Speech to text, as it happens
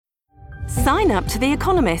Sign up to The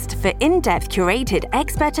Economist for in-depth curated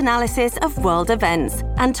expert analysis of world events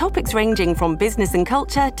and topics ranging from business and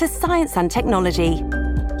culture to science and technology.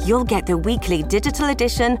 You'll get the weekly digital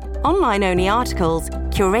edition, online-only articles,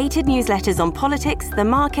 curated newsletters on politics, the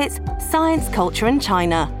markets, science, culture, and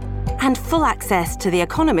China, and full access to The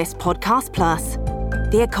Economist Podcast Plus.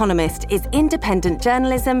 The Economist is independent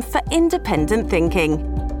journalism for independent thinking.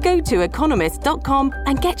 Go to economist.com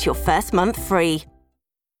and get your first month free.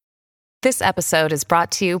 This episode is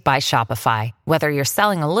brought to you by Shopify. Whether you're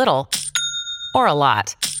selling a little or a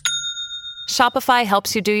lot, Shopify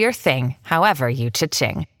helps you do your thing, however you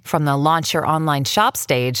cha-ching. From the launch your online shop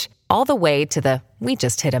stage, all the way to the we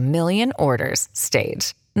just hit 1 million orders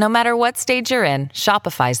stage. No matter what stage you're in,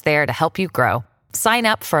 Shopify's there to help you grow. Sign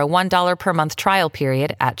up for a $1 per month trial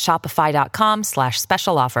period at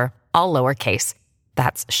shopify.com/special offer, all lowercase.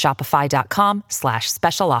 That's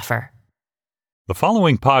shopify.com/special offer. The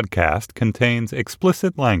following podcast contains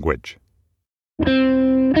explicit language.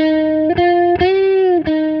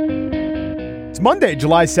 It's Monday,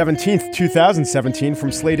 July 17th, 2017.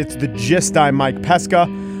 From Slate, it's The Gist. I'm Mike Pesca.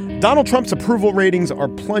 Donald Trump's approval ratings are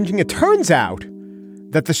plunging. It turns out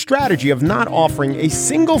that the strategy of not offering a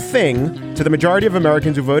single thing to the majority of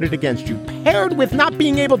Americans who voted against you, paired with not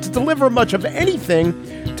being able to deliver much of anything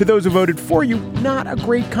to those who voted for you, not a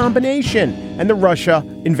great combination. And the Russia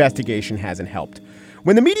investigation hasn't helped.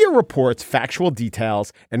 When the media reports factual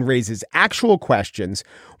details and raises actual questions,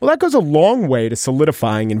 well, that goes a long way to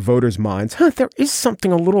solidifying in voters' minds, there is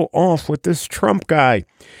something a little off with this Trump guy.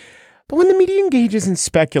 But when the media engages in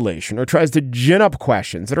speculation or tries to gin up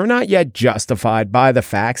questions that are not yet justified by the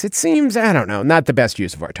facts, it seems, not the best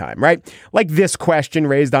use of our time, right? Like this question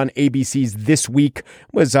raised on ABC's This Week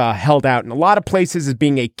was held out in a lot of places as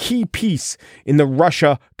being a key piece in the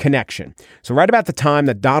Russia connection. So right about the time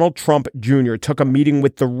that Donald Trump Jr. took a meeting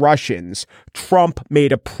with the Russians, Trump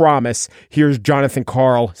made a promise. Here's Jonathan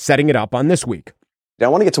Karl setting it up on This Week. I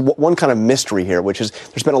want to get to one kind of mystery here, which is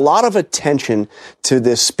there's been a lot of attention to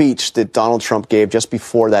this speech that Donald Trump gave just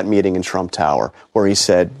before that meeting in Trump Tower, where he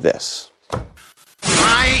said this.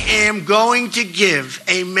 I am going to give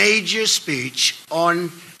a major speech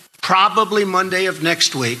on probably Monday of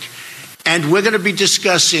next week, and we're going to be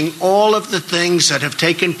discussing all of the things that have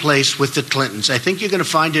taken place with the Clintons. I think you're going to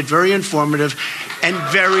find it very informative and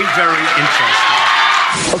very, very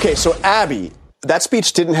interesting. Okay, so Abby, that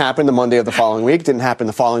speech didn't happen the Monday of the following week, didn't happen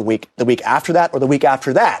the following week, the week after that, or the week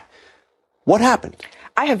after that. What happened?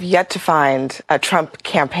 I have yet to find a Trump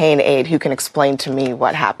campaign aide who can explain to me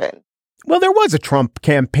what happened. Well, there was a Trump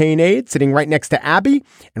campaign aide sitting right next to Abby,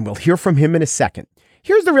 and we'll hear from him in a second.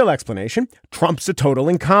 Here's the real explanation. Trump's a total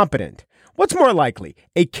incompetent. What's more likely?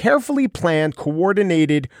 A carefully planned,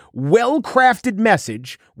 coordinated, well-crafted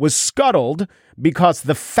message was scuttled because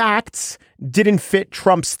the facts didn't fit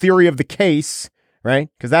Trump's theory of the case, right?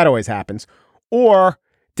 Because that always happens. Or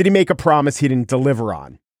did he make a promise he didn't deliver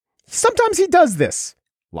on? Sometimes he does this.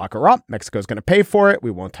 Lock her up. Mexico's going to pay for it.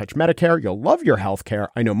 We won't touch Medicare. You'll love your health care.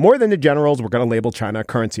 I know more than the generals. We're going to label China a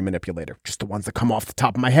currency manipulator. Just the ones that come off the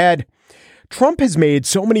top of my head. Trump has made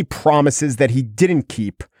so many promises that he didn't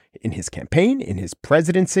keep in his campaign, in his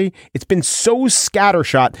presidency. It's been so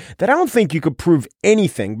scattershot that I don't think you could prove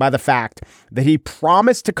anything by the fact that he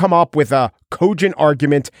promised to come up with a cogent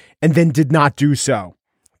argument and then did not do so.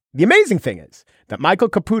 The amazing thing is that Michael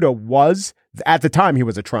Caputo was, at the time he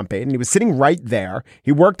was a Trump aide, and he was sitting right there.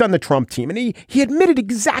 He worked on the Trump team, and he admitted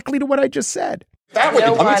exactly to what I just said. Let me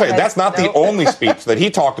tell you, that's not the only speech that he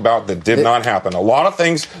talked about that did not happen. A lot of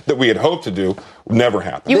things that we had hoped to do never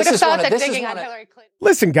happened. You would have thought that digging on Hillary Clinton.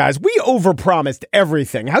 Listen, guys, we overpromised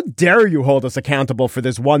everything. How dare you hold us accountable for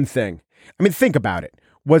this one thing? I mean, think about it.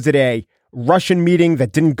 Was it a Russian meeting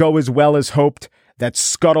that didn't go as well as hoped, that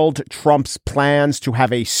scuttled Trump's plans to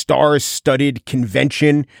have a star-studded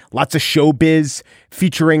convention, lots of showbiz,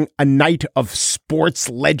 featuring a night of sports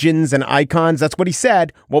legends and icons? That's what he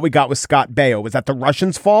said. What we got was Scott Baio. Was that the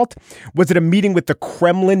Russians' fault? Was it a meeting with the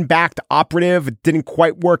Kremlin-backed operative? It didn't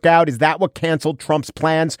quite work out. Is that what canceled Trump's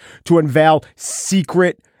plans to unveil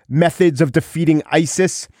secret methods of defeating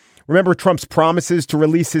ISIS? Remember Trump's promises to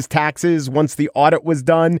release his taxes once the audit was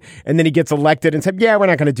done, and then he gets elected and said, yeah, we're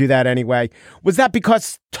not going to do that anyway. Was that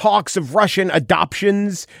because talks of Russian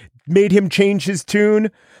adoptions made him change his tune?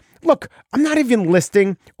 Look, I'm not even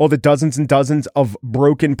listing all the dozens and dozens of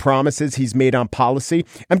broken promises he's made on policy.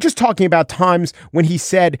 I'm just talking about times when he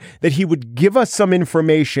said that he would give us some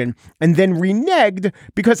information and then reneged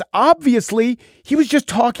because obviously he was just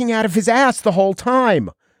talking out of his ass the whole time.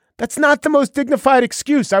 That's not the most dignified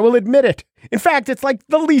excuse, I will admit it. In fact, it's like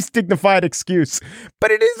the least dignified excuse.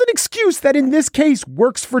 But it is an excuse that in this case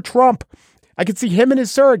works for Trump. I could see him and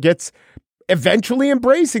his surrogates eventually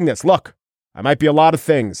embracing this. Look, I might be a lot of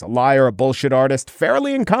things, a liar, a bullshit artist,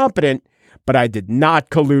 fairly incompetent, but I did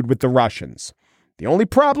not collude with the Russians. The only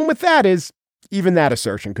problem with that is even that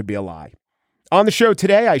assertion could be a lie. On the show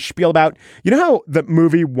today, I spiel about, you know how the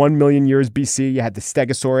movie 1 Million Years BC, you had the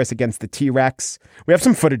Stegosaurus against the T-Rex? We have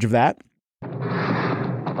some footage of that.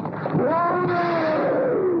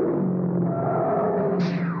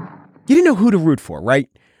 You didn't know who to root for, right?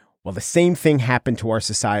 Well, the same thing happened to our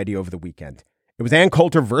society over the weekend. It was Ann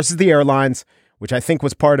Coulter versus the airlines, which I think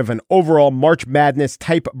was part of an overall March Madness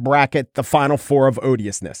type bracket, the Final Four of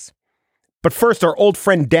odiousness. But first, our old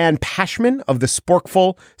friend Dan Pashman of the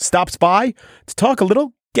Sporkful stops by to talk a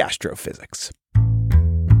little gastrophysics.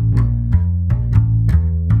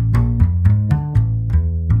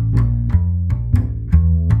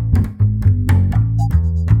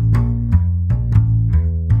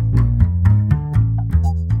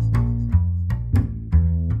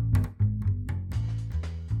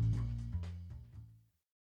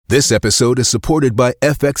 This episode is supported by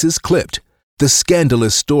FX's Clipped, the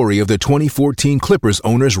scandalous story of the 2014 Clippers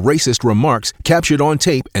owner's racist remarks captured on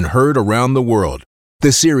tape and heard around the world.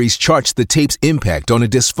 The series charts the tape's impact on a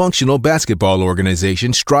dysfunctional basketball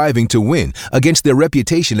organization striving to win against their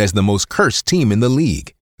reputation as the most cursed team in the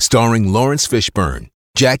league. Starring Lawrence Fishburne,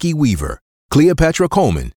 Jackie Weaver, Cleopatra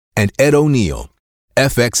Coleman, and Ed O'Neill.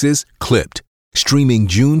 FX's Clipped, streaming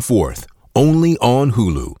June 4th, only on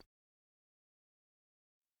Hulu.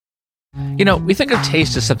 You know, we think of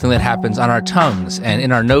taste as something that happens on our tongues and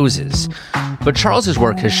in our noses. But Charles's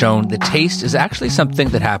work has shown that taste is actually something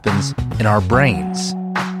that happens in our brains.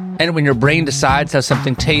 And when your brain decides how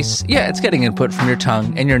something tastes, yeah, it's getting input from your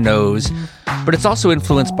tongue and your nose, but it's also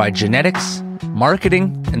influenced by genetics,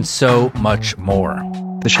 marketing, and so much more.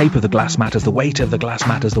 The shape of the glass matters, the weight of the glass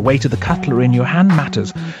matters, the weight of the cutlery in your hand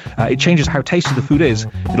matters. It changes how tasty the food is.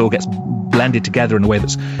 It all gets blended together in a way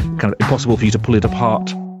that's kind of impossible for you to pull it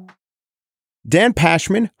apart. Dan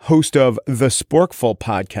Pashman, host of the Sporkful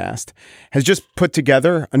podcast, has just put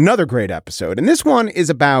together another great episode. And this one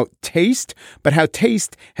is about taste, but how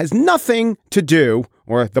taste has nothing to do,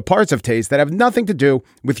 or the parts of taste that have nothing to do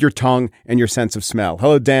with your tongue and your sense of smell.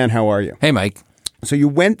 Hello, Dan. How are you? Hey, Mike. So you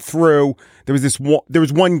went through, there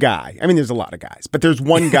was one guy, I mean, there's a lot of guys, but there's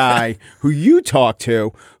one guy who you talked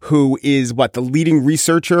to who is the leading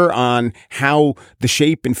researcher on how the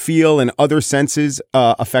shape and feel and other senses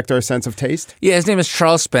affect our sense of taste? Yeah, his name is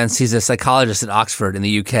Charles Spence. He's a psychologist at Oxford in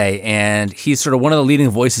the UK, and he's sort of one of the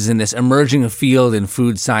leading voices in this emerging field in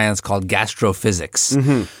food science called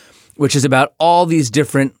gastrophysics, which is about all these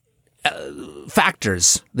different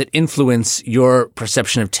factors that influence your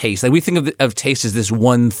perception of taste. Like we think of taste as this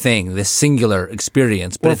one thing, this singular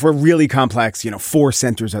experience. But if we're really complex, 4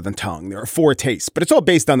 centers of the tongue. There are 4 tastes, but it's all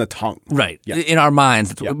based on the tongue. Right. Yeah. In our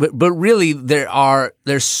minds. Yeah. But really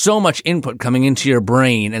there's so much input coming into your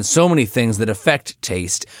brain and so many things that affect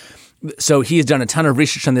taste. So he has done a ton of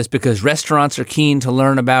research on this because restaurants are keen to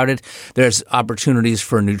learn about it. There's opportunities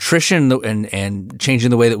for nutrition and changing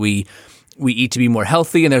the way that we eat to be more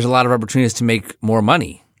healthy, and there's a lot of opportunities to make more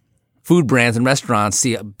money. Food brands and restaurants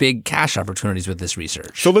see big cash opportunities with this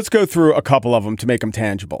research. So let's go through a couple of them to make them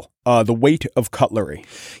tangible. The weight of cutlery.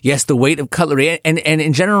 Yes, the weight of cutlery. And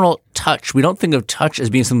in general, touch. We don't think of touch as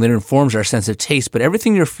being something that informs our sense of taste, but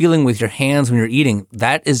everything you're feeling with your hands when you're eating,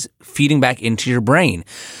 that is feeding back into your brain.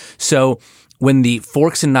 So when the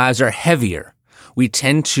forks and knives are heavier, we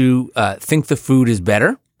tend to think the food is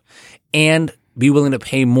better and be willing to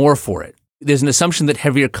pay more for it. There's an assumption that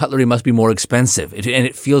heavier cutlery must be more expensive, and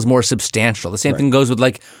it feels more substantial. The same thing goes with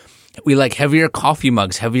we like heavier coffee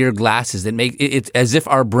mugs, heavier glasses that make it as if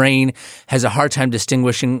our brain has a hard time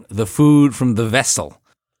distinguishing the food from the vessel.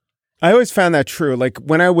 I always found that true. Like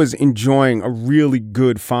when I was enjoying a really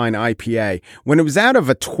good fine IPA, when it was out of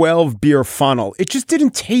a 12 beer funnel, it just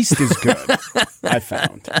didn't taste as good, I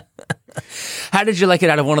found. How did you like it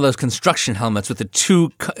out of one of those construction helmets with the two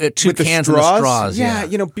cans and the straws? Yeah,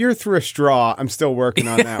 beer through a straw. I'm still working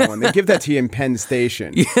on that one. They give that to you in Penn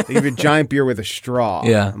Station. Yeah. They give you a giant beer with a straw.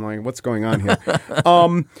 Yeah. I'm like, what's going on here?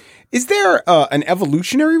 Is there an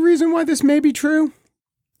evolutionary reason why this may be true?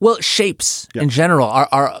 Well, shapes in general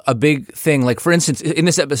are a big thing. Like, for instance, in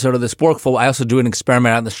this episode of the Sporkful, I also do an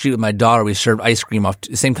experiment out in the street with my daughter. We serve ice cream off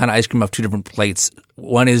the same kind of ice cream off 2 different plates.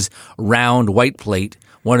 One is round white plate.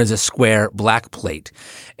 One is a square black plate.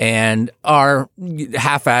 And our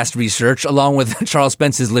half-assed research, along with Charles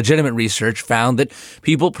Spence's legitimate research, found that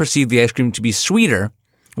people perceive the ice cream to be sweeter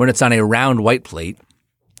when it's on a round white plate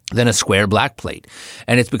than a square black plate.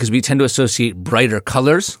 And it's because we tend to associate brighter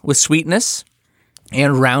colors with sweetness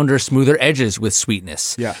and rounder, smoother edges with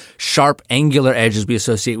sweetness. Yeah. Sharp, angular edges we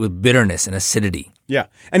associate with bitterness and acidity. Yeah.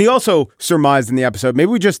 And he also surmised in the episode, maybe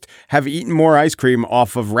we just have eaten more ice cream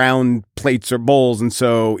off of round plates or bowls. And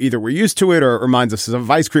so either we're used to it or it reminds us of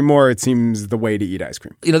ice cream more. It seems the way to eat ice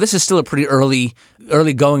cream. This is still a pretty early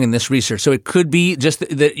going in this research. So it could be just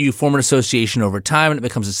that you form an association over time and it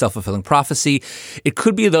becomes a self-fulfilling prophecy. It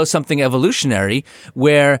could be, though, something evolutionary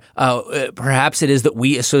where perhaps it is that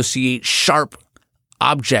we associate sharp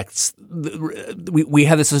objects. We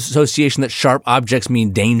have this association that sharp objects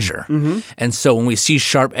mean danger. And so when we see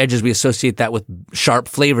sharp edges, we associate that with sharp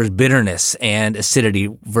flavors, bitterness and acidity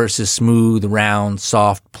versus smooth, round,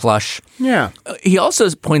 soft, plush. Yeah. He also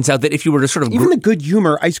points out that if you were to sort of... Even the good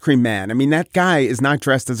humor ice cream man, I mean, that guy is not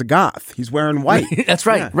dressed as a goth. He's wearing white. That's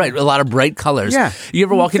right. Yeah. Right. A lot of bright colors. Yeah. You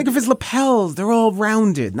ever walk in... Think of his lapels. They're all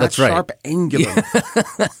rounded, not sharp, angular.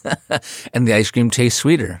 Yeah. And the ice cream tastes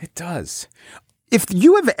sweeter. It does. If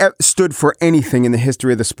you have stood for anything in the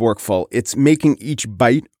history of the Sporkful, it's making each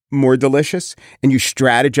bite more delicious, and you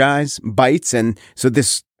strategize bites. And so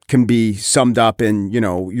this can be summed up in,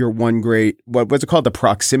 your one great, what's it called? The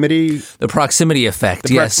proximity? The proximity effect,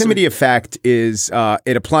 The proximity effect is,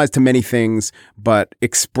 it applies to many things, but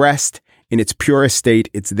expressed in its purest state,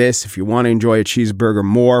 it's this. If you want to enjoy a cheeseburger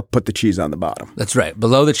more, put the cheese on the bottom. That's right.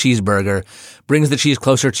 Below the cheeseburger, brings the cheese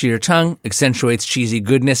closer to your tongue, accentuates cheesy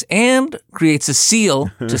goodness, and creates a seal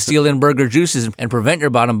to seal in burger juices and prevent your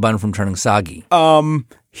bottom bun from turning soggy.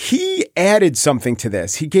 He added something to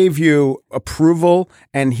this. He gave you approval,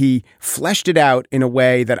 and he fleshed it out in a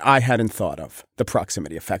way that I hadn't thought of, the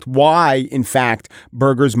proximity effect. Why, in fact,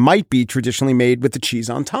 burgers might be traditionally made with the cheese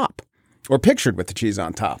on top. Or pictured with the cheese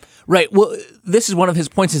on top. Right. Well, this is one of his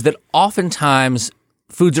points, is that oftentimes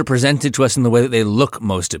foods are presented to us in the way that they look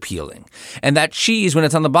most appealing. And that cheese, when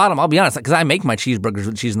it's on the bottom, I'll be honest, because I make my cheeseburgers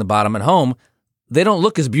with cheese on the bottom at home, they don't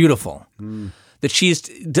look as beautiful. The cheese,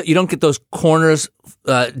 you don't get those corners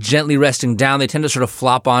gently resting down. They tend to sort of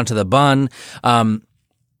flop onto the bun.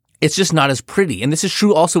 It's just not as pretty. And this is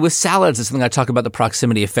true also with salads. It's something I talk about, the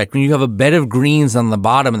proximity effect. When you have a bed of greens on the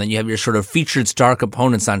bottom and then you have your sort of featured star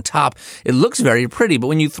components on top, it looks very pretty. But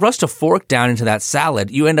when you thrust a fork down into that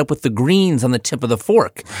salad, you end up with the greens on the tip of the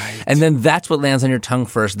fork. Right. And then that's what lands on your tongue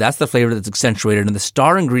first. That's the flavor that's accentuated. And the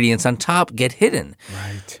star ingredients on top get hidden.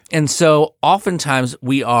 Right. And so oftentimes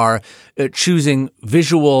we are choosing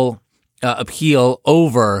visual appeal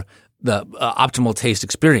over the optimal taste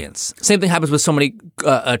experience. Same thing happens with so many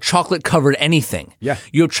chocolate-covered anything. Yeah.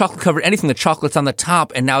 You have chocolate-covered anything, the chocolate's on the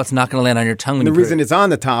top, and now it's not going to land on your tongue. And the reason it's on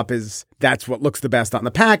the top is that's what looks the best on the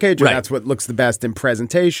package, or Right. that's what looks the best in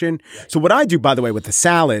presentation. So what I do, by the way, with the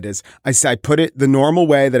salad is I put it the normal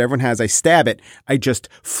way that everyone has. I stab it. I just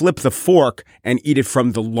flip the fork and eat it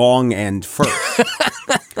from the long end first.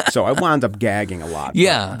 So I wound up gagging a lot.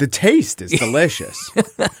 Yeah. The taste is delicious.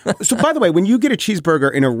 So by the way, when you get a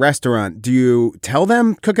cheeseburger in a restaurant, do you tell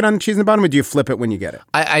them cook it on the cheese in the bottom, or do you flip it when you get it?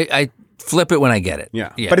 I flip it when I get it.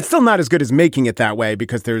 Yeah. But it's still not as good as making it that way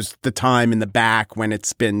because there's the time in the back when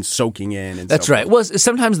it's been soaking in. And That's so right. Well,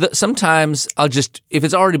 sometimes I'll just, if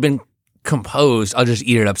it's already been composed, I'll just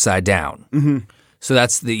eat it upside down. Mm-hmm. So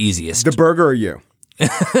that's the easiest. The burger or you?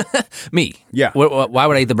 Me. Yeah. Why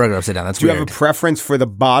would I eat the burger upside down? That's Do you weird. have a preference for the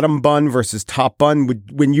bottom bun versus top bun?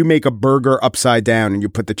 When you make a burger upside down and you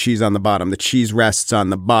put the cheese on the bottom, the cheese rests on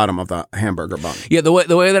the bottom of the hamburger bun. Yeah, the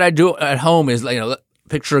way that I do it at home is,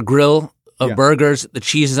 picture a grill of burgers. The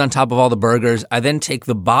cheese is on top of all the burgers. I then take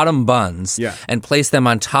the bottom buns and place them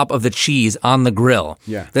on top of the cheese on the grill.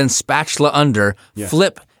 Yeah. Then spatula under,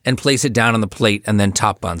 flip, and place it down on the plate, and then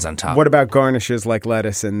top buns on top. What about garnishes like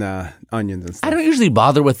lettuce and onions and stuff? I don't usually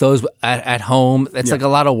bother with those at home. It's like a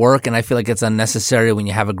lot of work, and I feel like it's unnecessary when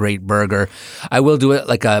you have a great burger. I will do it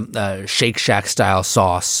like a Shake Shack style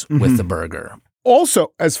sauce with the burger.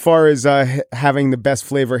 Also, as far as having the best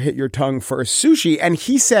flavor hit your tongue for sushi, and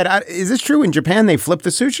he said, is this true? In Japan, they flip the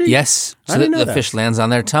sushi? Yes. So I didn't know the that. fish lands on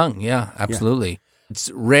their tongue. Yeah, absolutely. Yeah. It's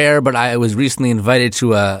rare, but I was recently invited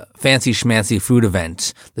to a fancy schmancy food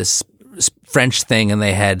event, this French thing, and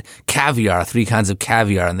they had caviar, 3 kinds of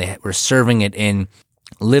caviar, and they were serving it in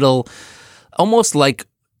little, almost like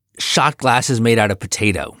shot glasses made out of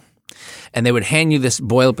potato. and they would hand you this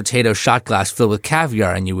boiled potato shot glass filled with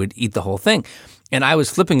caviar, and you would eat the whole thing. And I was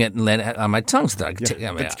flipping it and letting it on my tongue. So that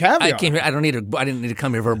it's caviar. I came here. I didn't need to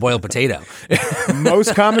come here for a boiled potato.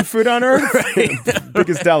 Most common food on earth. Right.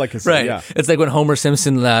 Biggest delicacy. Right. Yeah. It's like when Homer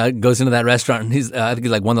Simpson goes into that restaurant and he's I think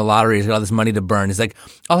he won the lottery. He's got all this money to burn. He's like,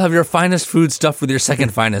 "I'll have your finest food stuffed with your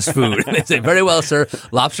second finest food." And they say, "Very well, sir.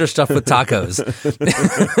 Lobster stuffed with tacos."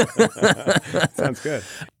 Sounds good.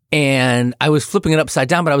 And I was flipping it upside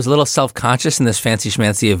down, but I was a little self-conscious in this fancy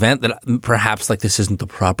schmancy event that perhaps like this isn't the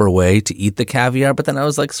proper way to eat the caviar. But then I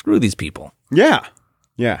was like, screw these people. Yeah.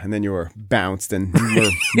 Yeah, and then you were bounced and you were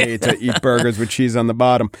made to eat burgers with cheese on the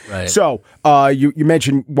bottom. Right. So you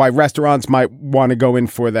mentioned why restaurants might want to go in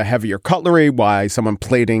for the heavier cutlery, why someone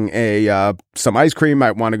plating some ice cream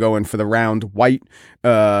might want to go in for the round white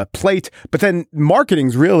plate. But then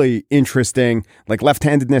marketing's really interesting, like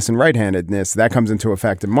left-handedness and right-handedness. That comes into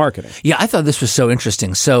effect in marketing. Yeah, I thought this was so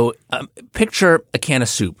interesting. So picture a can of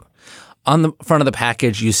soup. On the front of the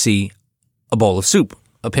package, you see a bowl of soup.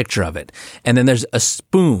 A picture of it. And then there's a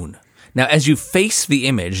spoon. Now, as you face the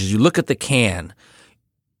image, as you look at the can,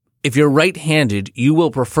 if you're right-handed, you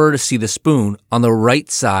will prefer to see the spoon on the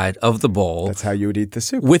right side of the bowl. That's how you would eat the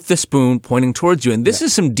soup. With the spoon pointing towards you. And this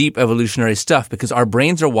is some deep evolutionary stuff because our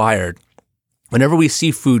brains are wired, whenever we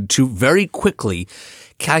see food, to very quickly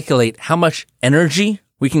calculate how much energy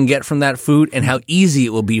we can get from that food and how easy it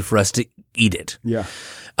will be for us to eat it. Yeah.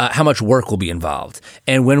 How much work will be involved.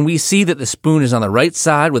 And when we see that the spoon is on the right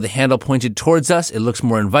side with the handle pointed towards us, it looks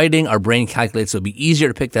more inviting. Our brain calculates it'll be easier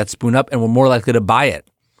to pick that spoon up and we're more likely to buy it,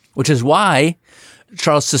 which is why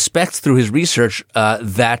Charles suspects through his research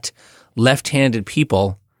that left-handed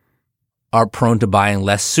people are prone to buying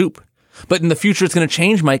less soup. But in the future, it's going to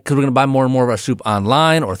change, Mike, because we're going to buy more and more of our soup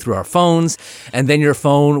online or through our phones. And then your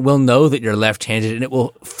phone will know that you're left-handed and it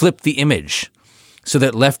will flip the image. So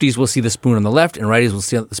that lefties will see the spoon on the left and righties will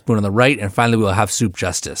see the spoon on the right, and finally we'll have soup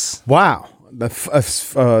justice. Wow.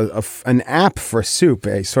 An app for soup,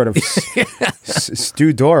 a sort of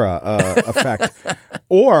Stu-Dora effect.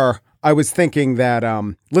 Or I was thinking that,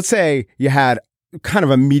 let's say you had kind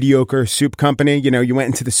of a mediocre soup company. You know, you went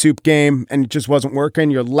into the soup game and it just wasn't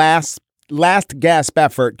working. Your last gasp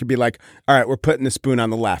effort could be like, all right, we're putting the spoon on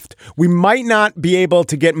the left. We might not be able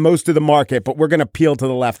to get most of the market, but we're going to appeal to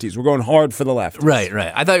the lefties. We're going hard for the lefties. Right.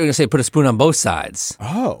 I thought you were going to say put a spoon on both sides.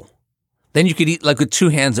 Oh. Then you could eat like with two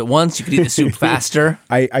hands at once. You could eat the soup faster.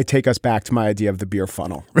 I take us back to my idea of the beer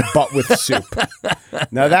funnel, but with soup.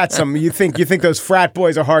 Now that's you think those frat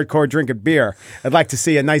boys are hardcore drinking beer. I'd like to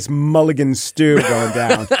see a nice mulligan stew going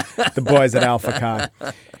down. The boys at Alpha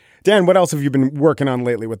Chi. Dan, what else have you been working on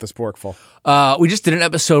lately with the Sporkful? We just did an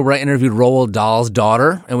episode where I interviewed Roald Dahl's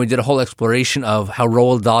daughter, and we did a whole exploration of how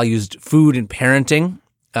Roald Dahl used food in parenting,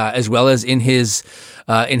 as well as in his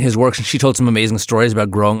works. And she told some amazing stories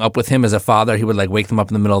about growing up with him as a father. He would like wake them up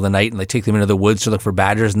in the middle of the night and like take them into the woods to look for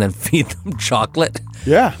badgers and then feed them chocolate.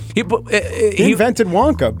 Yeah. He invented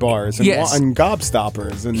Wonka bars and, yes. And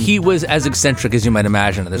gobstoppers. And he was as eccentric as you might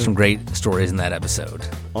imagine. There's some great stories in that episode.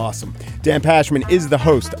 Awesome. Dan Pashman is the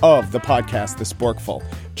host of the podcast, The Sporkful.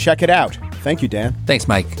 Check it out. Thank you, Dan. Thanks,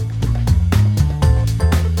 Mike.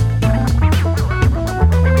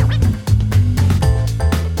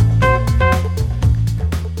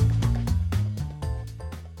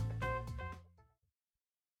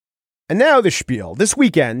 And now the spiel. This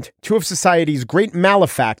weekend, two of society's great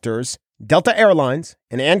malefactors, Delta Airlines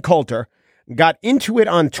and Coulter, got into it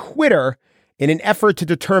on Twitter in an effort to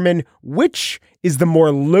determine which is the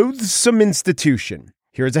more loathsome institution.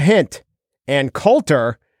 Here's a hint.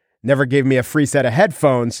 Coulter never gave me a free set of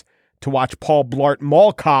headphones to watch Paul Blart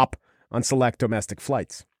Mall Cop on select domestic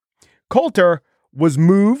flights. Coulter was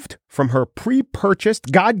moved from her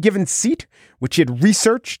pre-purchased God-given seat, which she had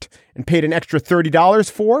researched and paid an extra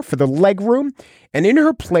 $30 for the legroom, and in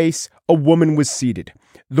her place, a woman was seated.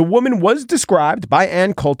 The woman was described by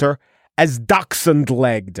Coulter as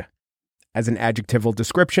dachshund-legged. As an adjectival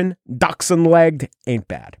description, dachshund-legged ain't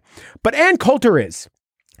bad. But Coulter is.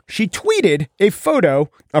 She tweeted a photo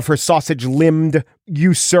of her sausage-limbed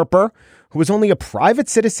usurper, who was only a private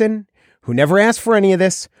citizen, who never asked for any of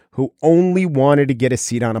this, who only wanted to get a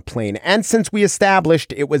seat on a plane. And since we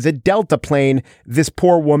established it was a Delta plane, this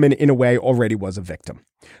poor woman, in a way, already was a victim.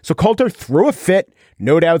 So Coulter threw a fit,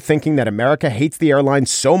 no doubt thinking that America hates the airline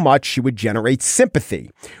so much she would generate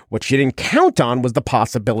sympathy. What she didn't count on was the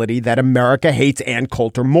possibility that America hates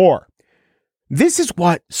Coulter more. This is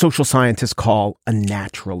what social scientists call a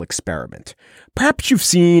natural experiment. Perhaps you've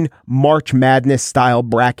seen March Madness-style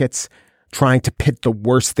brackets. trying to pit the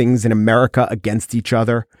worst things in America against each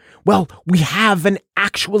other? Well, we have an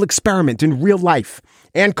actual experiment in real life.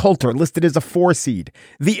 Ann Coulter listed as a 4 seed.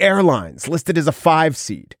 The airlines listed as a 5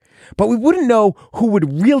 seed. But we wouldn't know who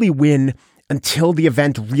would really win until the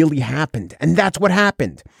event really happened. And that's what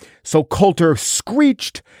happened. So Coulter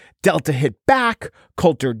screeched, Delta hit back,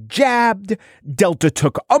 Coulter jabbed, Delta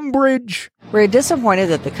took umbrage. We're disappointed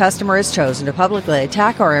that the customer has chosen to publicly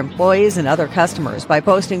attack our employees and other customers by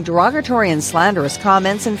posting derogatory and slanderous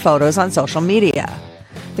comments and photos on social media.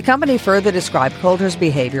 The company further described Coulter's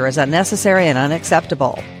behavior as unnecessary and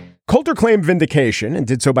unacceptable. Coulter claimed vindication and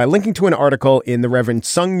did so by linking to an article in the Reverend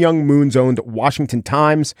Sung Young Moon's owned Washington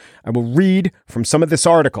Times. I will read from some of this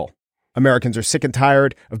article. Americans are sick and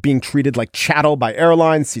tired of being treated like chattel by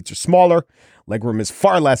airlines. Seats are smaller. Legroom is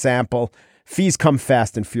far less ample. Fees come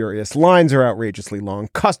fast and furious. Lines are outrageously long.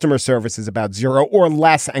 Customer service is about 0 or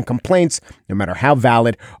less. And complaints, no matter how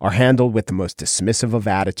valid, are handled with the most dismissive of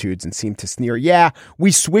attitudes and seem to sneer, yeah,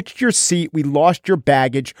 we switched your seat. We lost your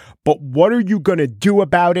baggage. But what are you going to do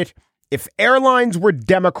about it? If airlines were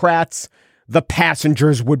Democrats, the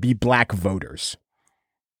passengers would be black voters.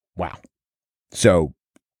 Wow. So,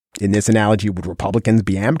 in this analogy, would Republicans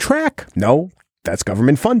be Amtrak? No, that's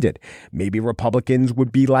government funded. Maybe Republicans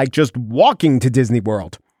would be like just walking to Disney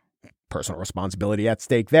World. Personal responsibility at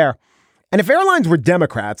stake there. And if airlines were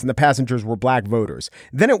Democrats and the passengers were black voters,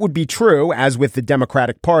 then it would be true, as with the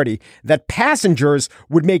Democratic Party, that passengers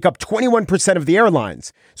would make up 21% of the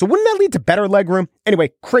airlines. So wouldn't that lead to better legroom?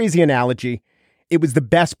 Anyway, crazy analogy. It was the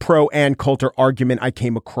best pro Ann Coulter argument I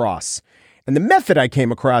came across. And the method I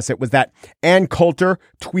came across it was that Ann Coulter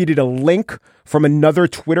tweeted a link from another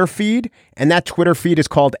Twitter feed, and that Twitter feed is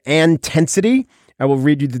called Antensity. I will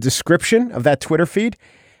read you the description of that Twitter feed.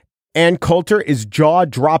 Ann Coulter is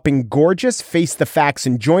jaw-dropping gorgeous. Face the facts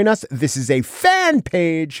and join us. This is a fan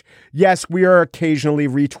page. Yes, we are occasionally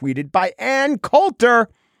retweeted by Ann Coulter.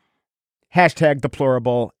 Hashtag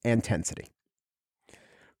deplorable Antensity.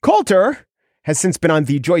 Coulter has since been on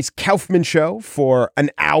the Joyce Kaufman show for an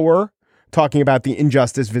hour, talking about the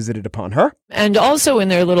injustice visited upon her. And also in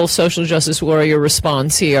their little social justice warrior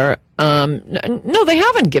response here, no, they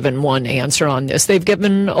haven't given one answer on this. They've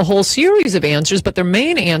given a whole series of answers, but their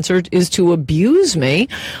main answer is to abuse me,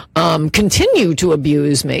 continue to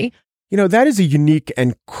abuse me. You know, that is a unique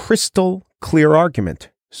and crystal clear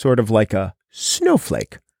argument, sort of like a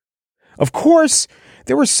snowflake. Of course,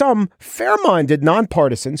 there were some fair-minded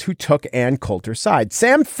nonpartisans who took Ann Coulter's side.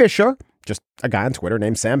 Sam Fisher, just a guy on Twitter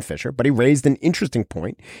named Sam Fisher, but he raised an interesting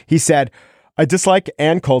point. He said, I dislike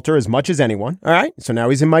Ann Coulter as much as anyone. All right, so now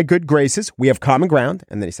he's in my good graces. We have common ground.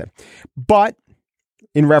 And then he said, but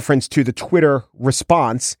in reference to the Twitter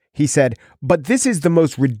response, he said, but this is the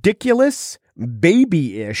most ridiculous,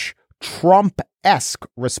 baby-ish, Trump-esque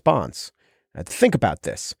response. Now, think about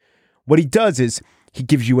this. What he does is he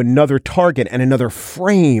gives you another target and another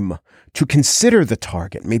frame to consider the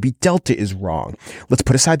target. Maybe Delta is wrong. Let's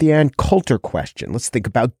put aside the Ann Coulter question. Let's think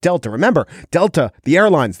about Delta. Remember, Delta, the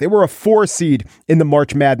airlines, they were a 4 seed in the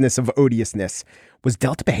March Madness of odiousness. Was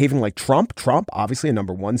Delta behaving like Trump? Trump, obviously a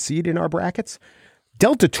number 1 seed in our brackets.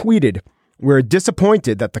 Delta tweeted, we're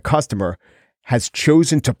disappointed that the customer has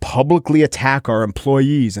chosen to publicly attack our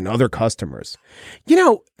employees and other customers. You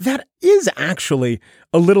know, that is actually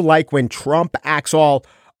a little like when Trump acts all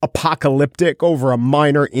apocalyptic over a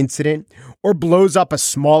minor incident or blows up a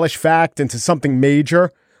smallish fact into something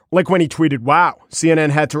major. Like when he tweeted, wow, CNN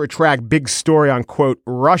had to retract big story on, quote,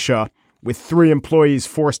 Russia with 3 employees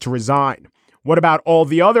forced to resign. What about all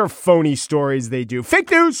the other phony stories they do?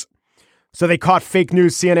 Fake news! So they caught fake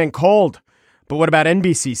news CNN cold. But what about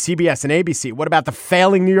NBC, CBS, and ABC? What about the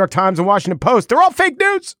failing New York Times and Washington Post? They're all fake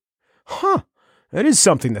news! Huh. That is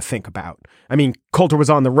something to think about. I mean, Coulter was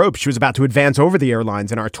on the ropes. She was about to advance over the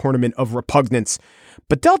airlines in our tournament of repugnance.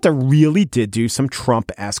 But Delta really did do some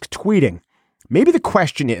Trump-esque tweeting. Maybe the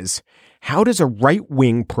question is, how does a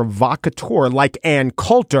right-wing provocateur like Ann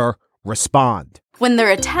Coulter respond? When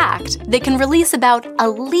they're attacked, they can release about a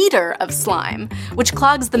liter of slime, which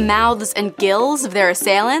clogs the mouths and gills of their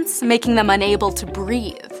assailants, making them unable to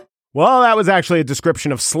breathe. Well, that was actually a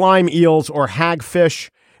description of slime eels or hagfish.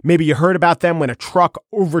 Maybe you heard about them when a truck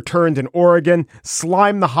overturned in Oregon,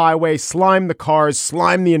 slimed the highway, slimed the cars,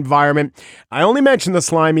 slimed the environment. I only mention the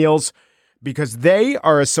slime eels because they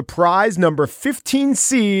are a surprise number 15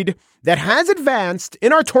 seed that has advanced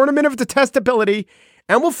in our tournament of detestability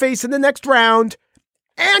and will face in the next round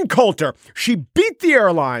Ann Coulter. She beat the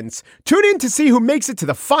airlines. Tune in to see who makes it to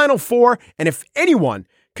the Final Four and if anyone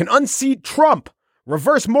can unseat Trump,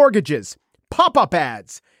 reverse mortgages, pop-up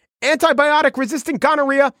ads, antibiotic-resistant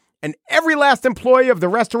gonorrhea, and every last employee of the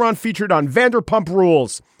restaurant featured on Vanderpump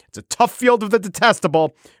Rules. It's a tough field of the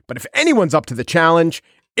detestable, but if anyone's up to the challenge,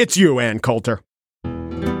 it's you, Ann Coulter.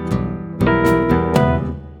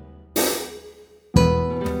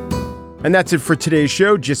 And that's it for today's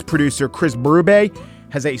show. Gist producer Chris Berube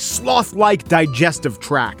has a sloth-like digestive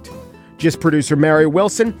tract. Gist producer Mary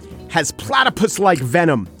Wilson has platypus-like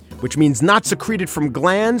venom, which means not secreted from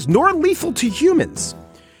glands nor lethal to humans.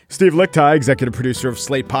 Steve Lichtai, executive producer of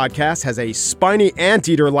Slate Podcasts, has a spiny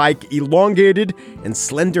anteater-like elongated and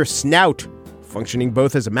slender snout, functioning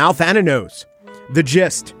both as a mouth and a nose. The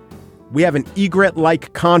Gist: we have an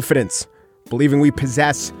egret-like confidence, believing we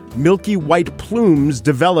possess milky white plumes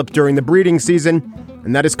developed during the breeding season,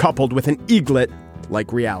 and that is coupled with an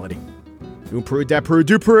eaglet-like reality. Un Peru, de Peru,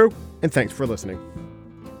 du Peru, and thanks for listening.